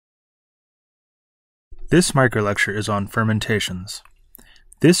This microlecture is on fermentations.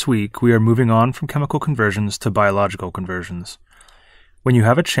 This week, we are moving on from chemical conversions to biological conversions. When you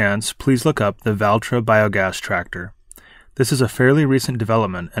have a chance, please look up the Valtra biogas tractor. This is a fairly recent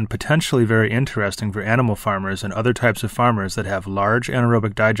development and potentially very interesting for animal farmers and other types of farmers that have large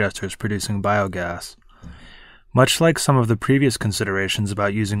anaerobic digesters producing biogas. Much like some of the previous considerations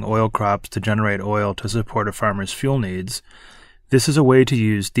about using oil crops to generate oil to support a farmer's fuel needs, this is a way to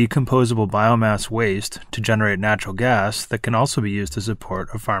use decomposable biomass waste to generate natural gas that can also be used to support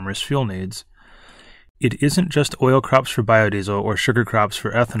a farmer's fuel needs. It isn't just oil crops for biodiesel or sugar crops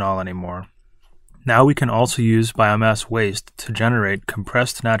for ethanol anymore. Now we can also use biomass waste to generate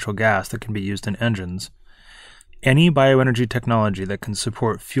compressed natural gas that can be used in engines. Any bioenergy technology that can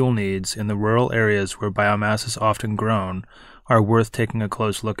support fuel needs in the rural areas where biomass is often grown are worth taking a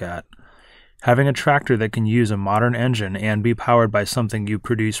close look at. Having a tractor that can use a modern engine and be powered by something you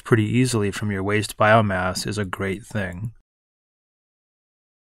produce pretty easily from your waste biomass is a great thing.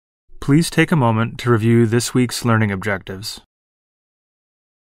 Please take a moment to review this week's learning objectives.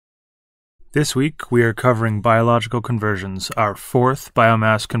 This week, we are covering biological conversions, our fourth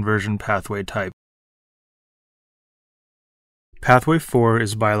biomass conversion pathway type. Pathway 4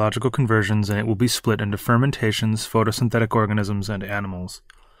 is biological conversions, and it will be split into fermentations, photosynthetic organisms, and animals.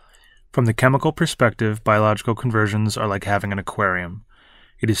 From the chemical perspective, biological conversions are like having an aquarium.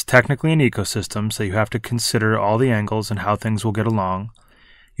 It is technically an ecosystem, so you have to consider all the angles and how things will get along.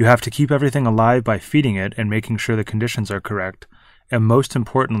 You have to keep everything alive by feeding it and making sure the conditions are correct, and most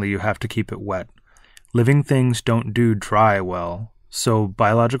importantly, you have to keep it wet. Living things don't do dry well, so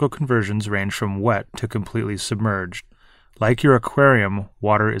biological conversions range from wet to completely submerged. Like your aquarium,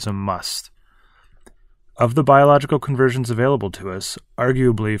 water is a must. Of the biological conversions available to us,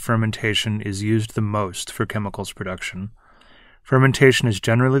 arguably fermentation is used the most for chemicals production. Fermentation is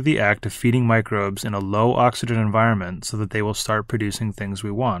generally the act of feeding microbes in a low oxygen environment so that they will start producing things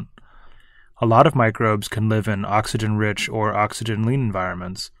we want. A lot of microbes can live in oxygen-rich or oxygen-lean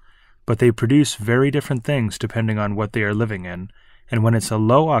environments, but they produce very different things depending on what they are living in, and when it's a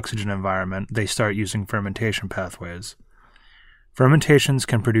low oxygen environment, they start using fermentation pathways. Fermentations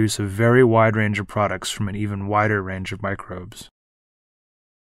can produce a very wide range of products from an even wider range of microbes.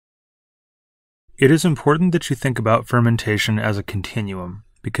 It is important that you think about fermentation as a continuum,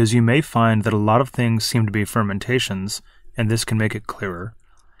 because you may find that a lot of things seem to be fermentations, and this can make it clearer.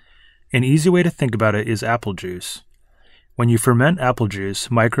 An easy way to think about it is apple juice. When you ferment apple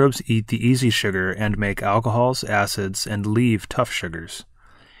juice, microbes eat the easy sugar and make alcohols, acids, and leave tough sugars.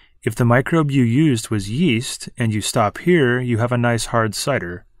 If the microbe you used was yeast, and you stop here, you have a nice hard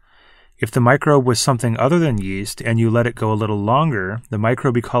cider. If the microbe was something other than yeast, and you let it go a little longer, the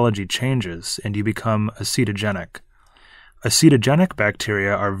microbe ecology changes, and you become acetogenic. Acetogenic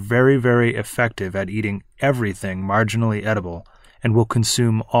bacteria are very, very effective at eating everything marginally edible, and will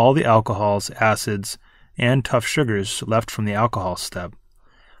consume all the alcohols, acids, and tough sugars left from the alcohol step.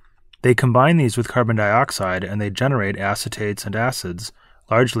 They combine these with carbon dioxide, and they generate acetates and acids,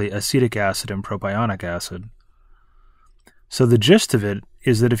 largely acetic acid and propionic acid. So the gist of it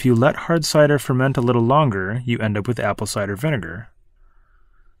is that if you let hard cider ferment a little longer, you end up with apple cider vinegar.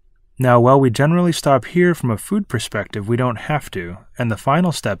 Now, while we generally stop here from a food perspective, we don't have to, and the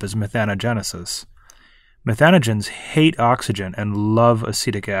final step is methanogenesis. Methanogens hate oxygen and love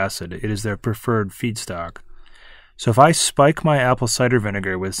acetic acid. It is their preferred feedstock. So if I spike my apple cider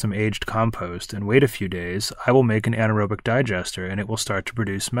vinegar with some aged compost and wait a few days, I will make an anaerobic digester and it will start to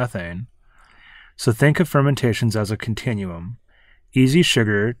produce methane. So think of fermentations as a continuum. Easy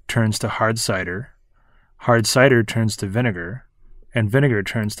sugar turns to hard cider turns to vinegar, and vinegar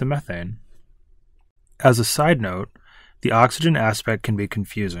turns to methane. As a side note, the oxygen aspect can be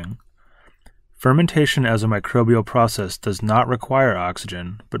confusing. Fermentation as a microbial process does not require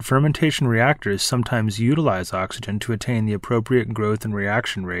oxygen, but fermentation reactors sometimes utilize oxygen to attain the appropriate growth and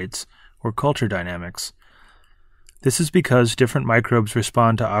reaction rates, or culture dynamics. This is because different microbes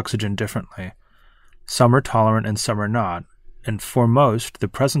respond to oxygen differently. Some are tolerant and some are not, and for most, the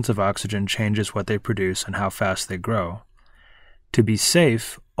presence of oxygen changes what they produce and how fast they grow. To be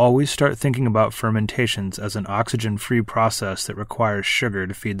safe, always start thinking about fermentations as an oxygen-free process that requires sugar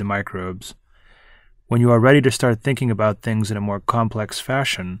to feed the microbes. When you are ready to start thinking about things in a more complex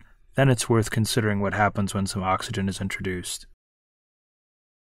fashion, then it's worth considering what happens when some oxygen is introduced.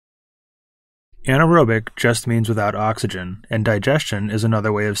 Anaerobic just means without oxygen, and digestion is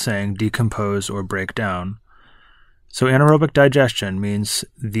another way of saying decompose or break down. So anaerobic digestion means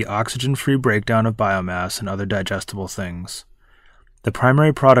the oxygen-free breakdown of biomass and other digestible things. The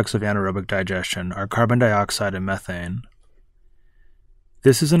primary products of anaerobic digestion are carbon dioxide and methane.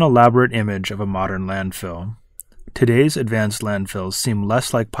 This is an elaborate image of a modern landfill. Today's advanced landfills seem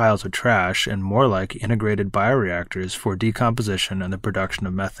less like piles of trash and more like integrated bioreactors for decomposition and the production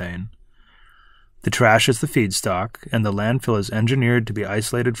of methane. The trash is the feedstock, and the landfill is engineered to be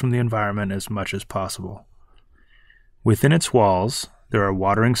isolated from the environment as much as possible. Within its walls, there are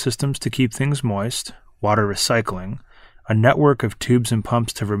watering systems to keep things moist, water recycling, a network of tubes and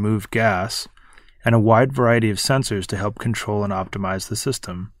pumps to remove gas, and a wide variety of sensors to help control and optimize the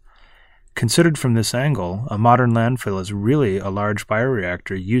system. Considered from this angle, a modern landfill is really a large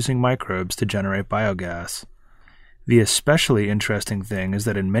bioreactor using microbes to generate biogas. The especially interesting thing is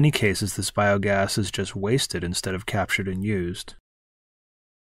that in many cases this biogas is just wasted instead of captured and used.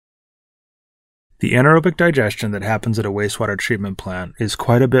 The anaerobic digestion that happens at a wastewater treatment plant is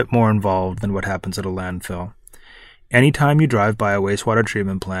quite a bit more involved than what happens at a landfill. Anytime you drive by a wastewater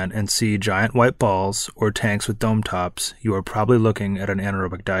treatment plant and see giant white balls or tanks with dome tops, you are probably looking at an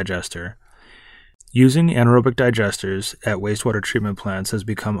anaerobic digester. Using anaerobic digesters at wastewater treatment plants has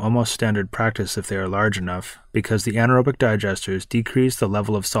become almost standard practice if they are large enough, because the anaerobic digesters decrease the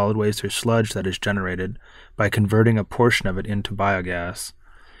level of solid waste or sludge that is generated by converting a portion of it into biogas.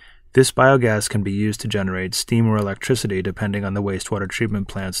 This biogas can be used to generate steam or electricity depending on the wastewater treatment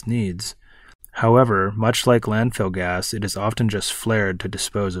plant's needs. However, much like landfill gas, it is often just flared to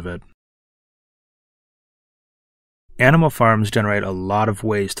dispose of it. Animal farms generate a lot of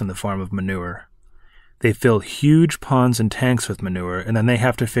waste in the form of manure. They fill huge ponds and tanks with manure, and then they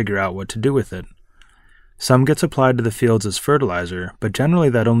have to figure out what to do with it. Some gets applied to the fields as fertilizer, but generally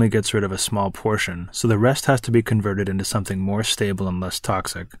that only gets rid of a small portion, so the rest has to be converted into something more stable and less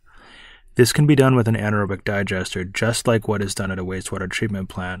toxic. This can be done with an anaerobic digester, just like what is done at a wastewater treatment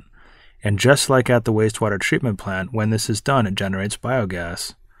plant. And just like at the wastewater treatment plant, when this is done, it generates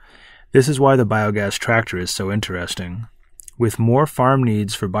biogas. This is why the biogas tractor is so interesting. With more farm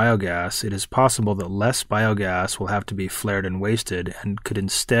needs for biogas, it is possible that less biogas will have to be flared and wasted and could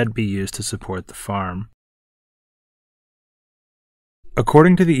instead be used to support the farm.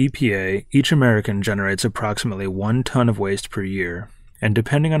 According to the EPA, each American generates approximately 1 ton of waste per year, and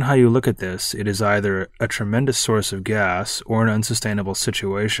depending on how you look at this, it is either a tremendous source of gas or an unsustainable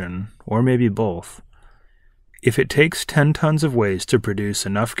situation, or maybe both. If it takes 10 tons of waste to produce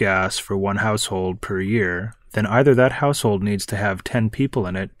enough gas for one household per year, then either that household needs to have 10 people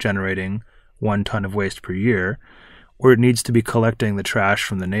in it generating 1 ton of waste per year, or it needs to be collecting the trash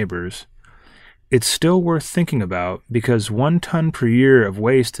from the neighbors. It's still worth thinking about because 1 ton per year of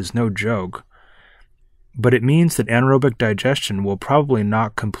waste is no joke. But it means that anaerobic digestion will probably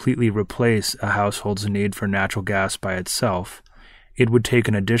not completely replace a household's need for natural gas by itself. It would take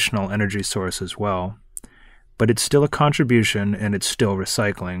an additional energy source as well. But it's still a contribution and it's still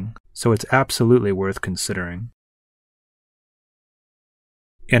recycling, so it's absolutely worth considering.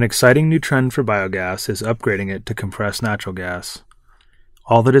 An exciting new trend for biogas is upgrading it to compressed natural gas.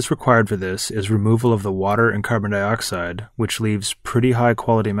 All that is required for this is removal of the water and carbon dioxide, which leaves pretty high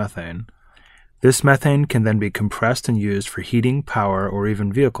quality methane. This methane can then be compressed and used for heating, power, or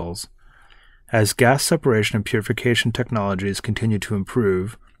even vehicles. As gas separation and purification technologies continue to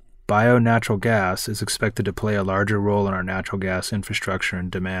improve, bio-natural gas is expected to play a larger role in our natural gas infrastructure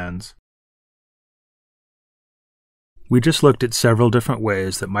and demands. We just looked at several different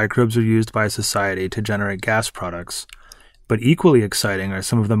ways that microbes are used by society to generate gas products, but equally exciting are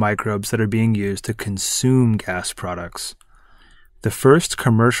some of the microbes that are being used to consume gas products. The first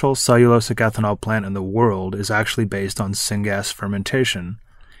commercial cellulosic ethanol plant in the world is actually based on syngas fermentation.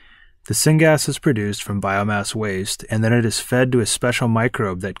 The syngas is produced from biomass waste, and then it is fed to a special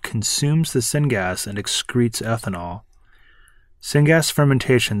microbe that consumes the syngas and excretes ethanol. Syngas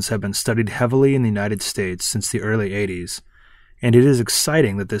fermentations have been studied heavily in the United States since the early 80s, and it is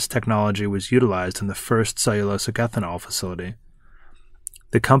exciting that this technology was utilized in the first cellulosic ethanol facility.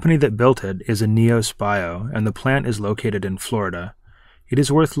 The company that built it is Aneos Bio, and the plant is located in Florida. It is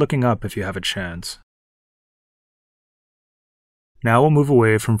worth looking up if you have a chance. Now we'll move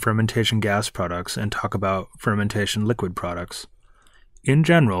away from fermentation gas products and talk about fermentation liquid products. In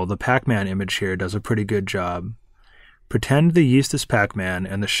general, the Pac-Man image here does a pretty good job. Pretend the yeast is Pac-Man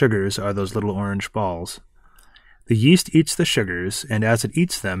and the sugars are those little orange balls. The yeast eats the sugars, and as it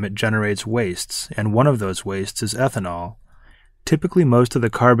eats them, it generates wastes, and one of those wastes is ethanol. Typically, most of the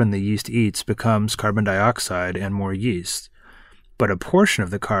carbon the yeast eats becomes carbon dioxide and more yeast. But a portion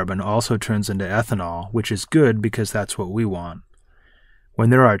of the carbon also turns into ethanol, which is good because that's what we want. When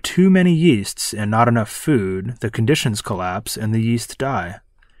there are too many yeasts and not enough food, the conditions collapse and the yeast die.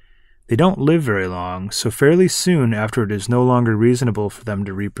 They don't live very long, so fairly soon after it is no longer reasonable for them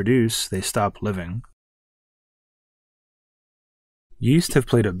to reproduce, they stop living. Yeast have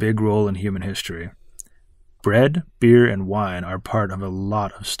played a big role in human history. Bread, beer, and wine are part of a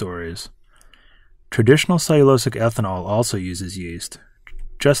lot of stories. Traditional cellulosic ethanol also uses yeast,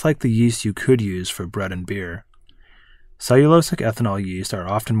 just like the yeast you could use for bread and beer. Cellulosic ethanol yeast are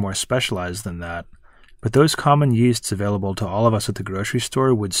often more specialized than that, but those common yeasts available to all of us at the grocery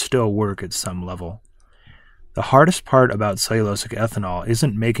store would still work at some level. The hardest part about cellulosic ethanol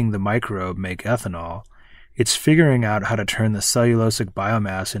isn't making the microbe make ethanol, it's figuring out how to turn the cellulosic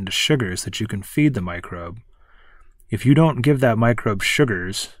biomass into sugars that you can feed the microbe. If you don't give that microbe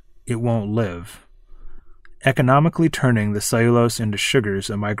sugars, it won't live. Economically turning the cellulose into sugars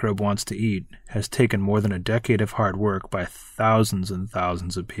a microbe wants to eat has taken more than a decade of hard work by thousands and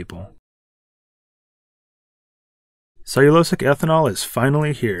thousands of people. Cellulosic ethanol is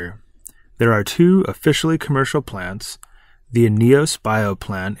finally here. There are 2 officially commercial plants, the Eneos Bio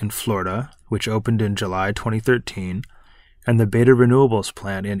plant in Florida, which opened in July 2013, and the Beta Renewables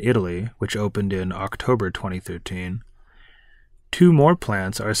plant in Italy, which opened in October 2013. 2 more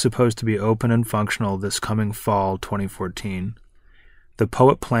plants are supposed to be open and functional this coming fall 2014. The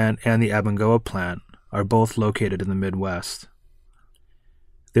Poet plant and the Abengoa plant are both located in the Midwest.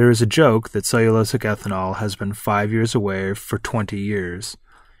 There is a joke that cellulosic ethanol has been 5 years away for 20 years,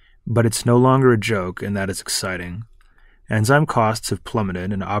 but it's no longer a joke, and that is exciting. Enzyme costs have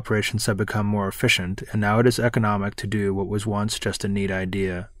plummeted and operations have become more efficient, and now it is economic to do what was once just a neat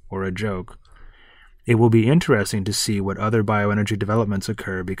idea or a joke. It will be interesting to see what other bioenergy developments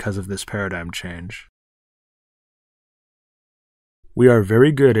occur because of this paradigm change. We are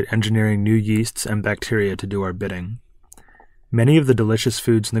very good at engineering new yeasts and bacteria to do our bidding. Many of the delicious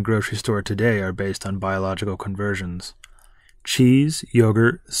foods in the grocery store today are based on biological conversions. Cheese,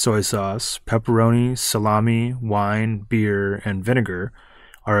 yogurt, soy sauce, pepperoni, salami, wine, beer, and vinegar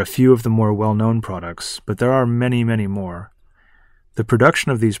are a few of the more well-known products, but there are many, many more. The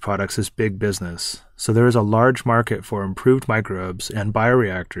production of these products is big business, so there is a large market for improved microbes and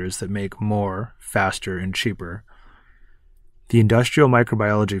bioreactors that make more, faster, and cheaper. The industrial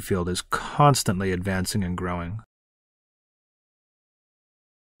microbiology field is constantly advancing and growing.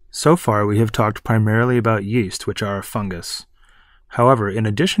 So far, we have talked primarily about yeast, which are a fungus. However, in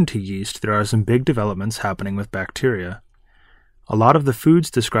addition to yeast, there are some big developments happening with bacteria. A lot of the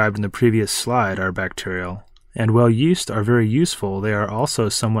foods described in the previous slide are bacterial, and while yeast are very useful, they are also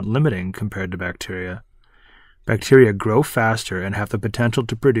somewhat limiting compared to bacteria. Bacteria grow faster and have the potential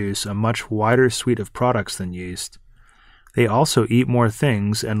to produce a much wider suite of products than yeast. They also eat more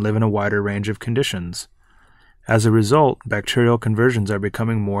things and live in a wider range of conditions. As a result, bacterial conversions are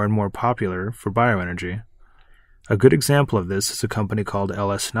becoming more and more popular for bioenergy. A good example of this is a company called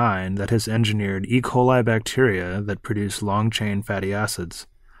LS9 that has engineered E. coli bacteria that produce long-chain fatty acids.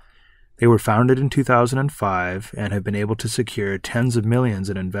 They were founded in 2005 and have been able to secure tens of millions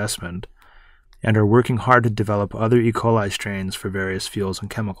in investment, and are working hard to develop other E. coli strains for various fuels and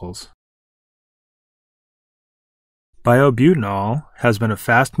chemicals. Biobutanol has been a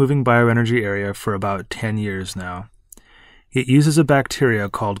fast-moving bioenergy area for about 10 years now. It uses a bacteria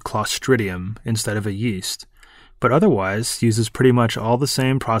called Clostridium instead of a yeast, but otherwise uses pretty much all the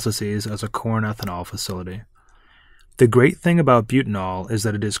same processes as a corn ethanol facility. The great thing about butanol is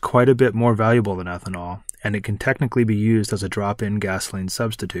that it is quite a bit more valuable than ethanol, and it can technically be used as a drop-in gasoline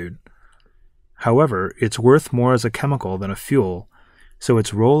substitute. However, it's worth more as a chemical than a fuel, so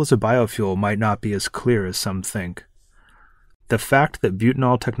its role as a biofuel might not be as clear as some think. The fact that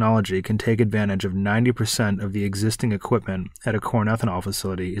butanol technology can take advantage of 90% of the existing equipment at a corn ethanol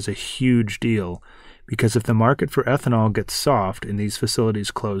facility is a huge deal, because if the market for ethanol gets soft and these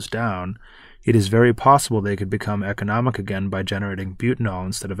facilities close down, it is very possible they could become economic again by generating butanol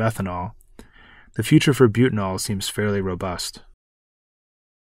instead of ethanol. The future for butanol seems fairly robust.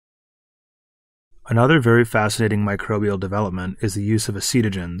 Another very fascinating microbial development is the use of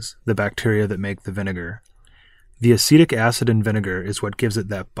acetogens, the bacteria that make the vinegar. The acetic acid in vinegar is what gives it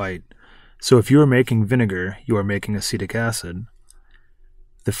that bite, so if you are making vinegar, you are making acetic acid.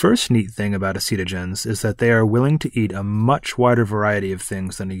 The first neat thing about acetogens is that they are willing to eat a much wider variety of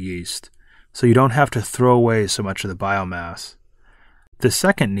things than a yeast, so you don't have to throw away so much of the biomass. The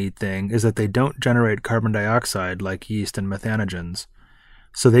second neat thing is that they don't generate carbon dioxide like yeast and methanogens,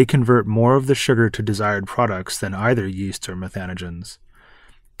 so they convert more of the sugar to desired products than either yeast or methanogens.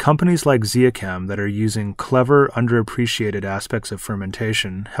 Companies like Zeachem that are using clever, underappreciated aspects of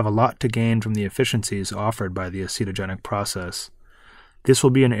fermentation have a lot to gain from the efficiencies offered by the acetogenic process. This will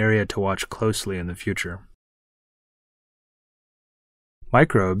be an area to watch closely in the future.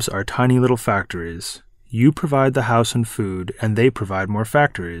 Microbes are tiny little factories. You provide the house and food, and they provide more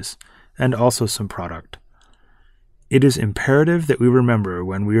factories, and also some product. It is imperative that we remember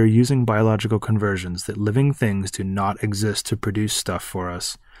when we are using biological conversions that living things do not exist to produce stuff for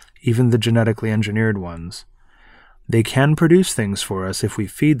us, even the genetically engineered ones. They can produce things for us if we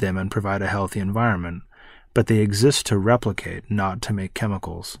feed them and provide a healthy environment, but they exist to replicate, not to make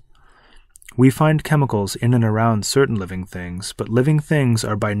chemicals. We find chemicals in and around certain living things, but living things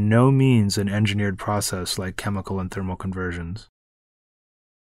are by no means an engineered process like chemical and thermal conversions.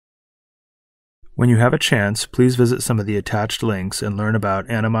 When you have a chance, please visit some of the attached links and learn about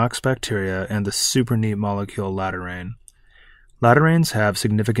Anaerobic bacteria and the super neat molecule laterane. Lateranes have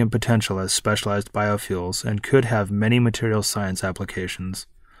significant potential as specialized biofuels and could have many material science applications.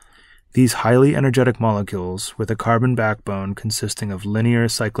 These highly energetic molecules, with a carbon backbone consisting of linear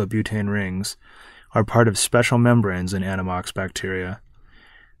cyclobutane rings, are part of special membranes in Anaerobic bacteria.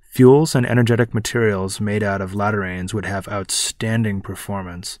 Fuels and energetic materials made out of lateranes would have outstanding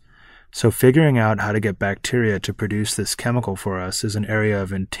performance, so figuring out how to get bacteria to produce this chemical for us is an area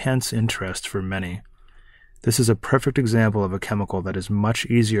of intense interest for many. This is a perfect example of a chemical that is much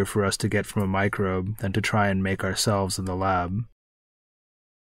easier for us to get from a microbe than to try and make ourselves in the lab.